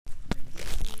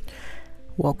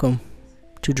Welcome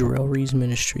to Jarrell Reed's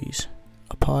Ministries,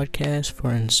 a podcast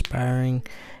for inspiring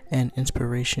and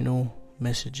inspirational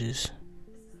messages.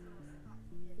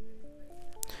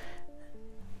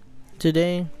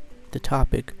 Today, the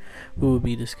topic we will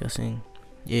be discussing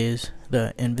is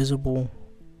the invisible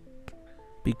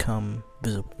become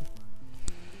visible.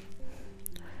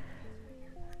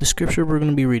 The scripture we're going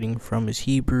to be reading from is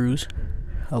Hebrews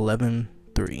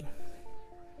 11:3.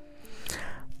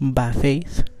 By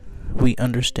faith, we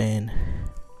understand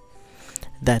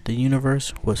that the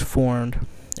universe was formed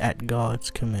at God's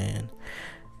command,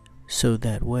 so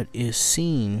that what is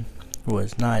seen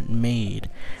was not made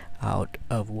out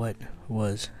of what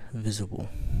was visible.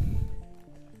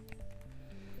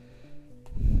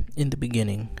 In the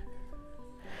beginning,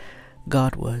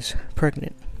 God was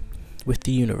pregnant with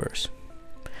the universe,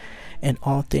 and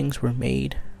all things were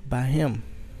made by Him.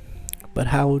 But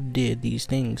how did these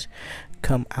things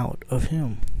come out of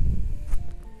Him?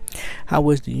 How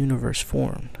was the universe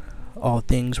formed? All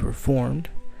things were formed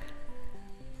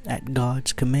at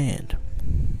God's command.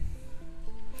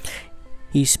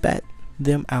 He spat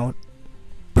them out,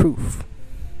 proof.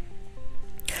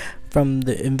 From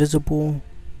the invisible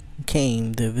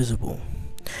came the visible.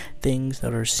 Things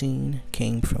that are seen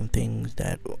came from things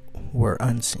that were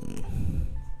unseen.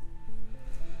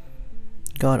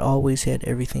 God always had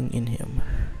everything in Him,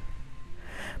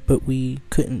 but we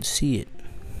couldn't see it.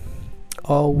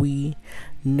 All we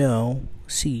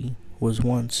see was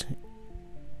once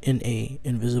in a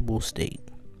invisible state.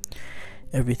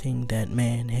 Everything that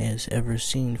man has ever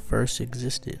seen first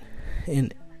existed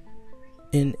in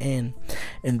an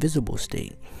invisible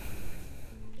state.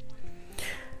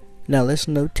 Now let's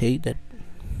notate that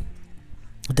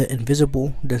the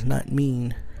invisible does not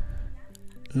mean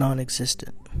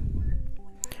non-existent.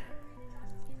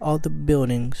 All the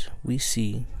buildings we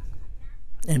see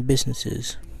and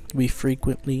businesses we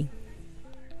frequent,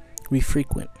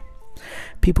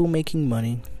 people making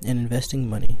money and investing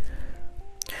money,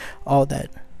 all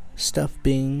that stuff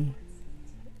being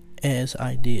as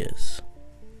ideas.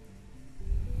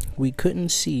 We couldn't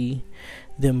see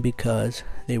them because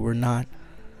they were not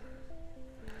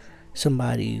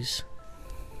somebody's.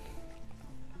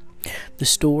 The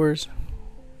stores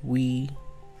we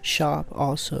shop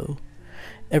also,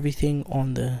 everything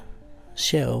on the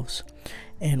shelves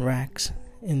and racks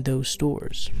in those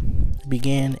stores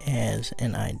began as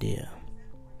an idea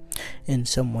in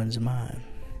someone's mind.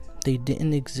 They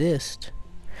didn't exist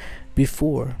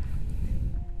before,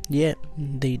 yet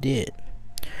they did.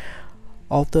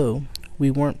 Although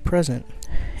we weren't present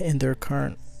in their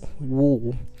current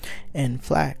wool and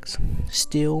flax,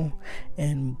 steel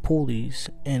and pulleys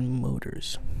and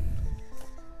motors.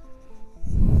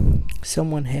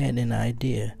 Someone had an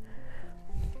idea.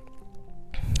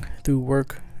 Through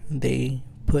work, they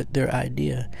put their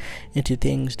idea into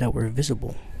things that were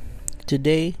visible.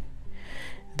 Today,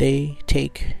 they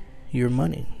take your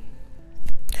money.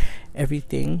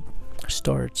 Everything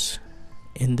starts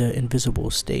in the invisible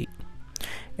state.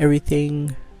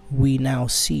 Everything we now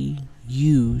see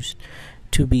used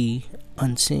to be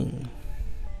unseen.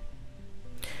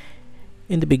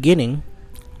 In the beginning,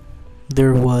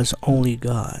 there was only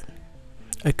God,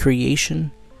 a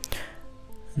creation.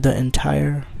 The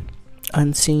entire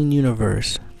unseen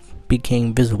universe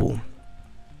became visible.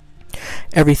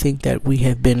 Everything that we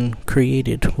have been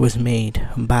created was made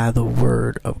by the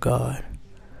Word of God.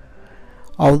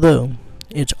 Although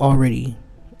it already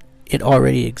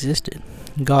existed,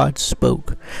 God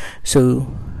spoke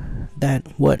so that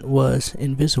what was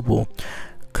invisible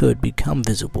could become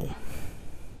visible.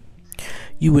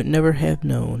 You would never have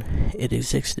known it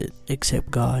existed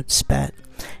except God spat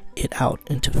it out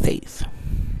into faith.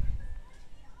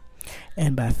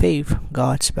 And by faith,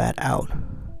 God spat out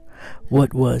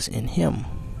what was in Him.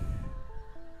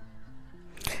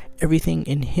 Everything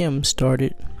in Him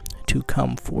started to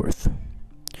come forth.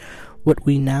 What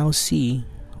we now see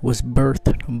was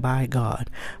birthed by God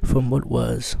from what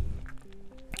was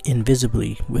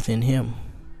invisibly within Him.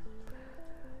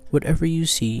 Whatever you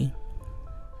see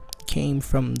came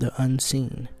from the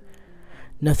unseen.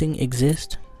 Nothing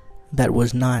exists that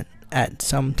was not at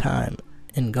some time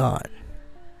in God.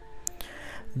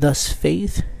 Thus,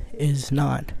 faith is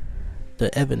not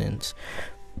the evidence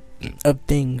of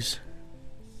things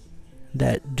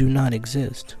that do not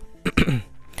exist.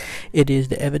 It is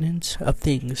the evidence of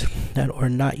things that are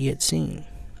not yet seen.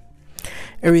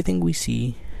 Everything we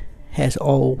see has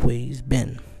always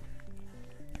been.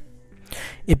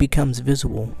 It becomes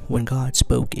visible when God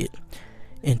spoke it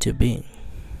into being.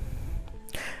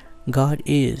 God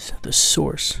is the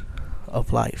source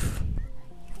of life.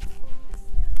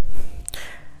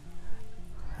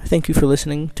 Thank you for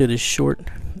listening to this short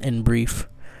and brief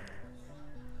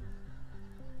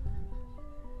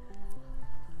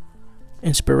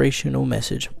inspirational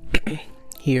message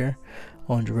here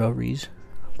on Jarrell Reed's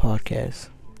podcast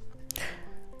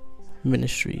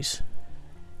ministries.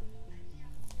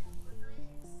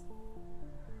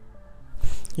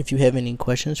 If you have any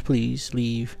questions, please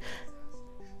leave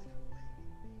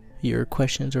your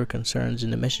questions or concerns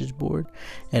in the message board,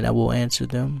 and I will answer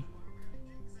them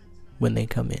when they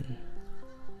come in.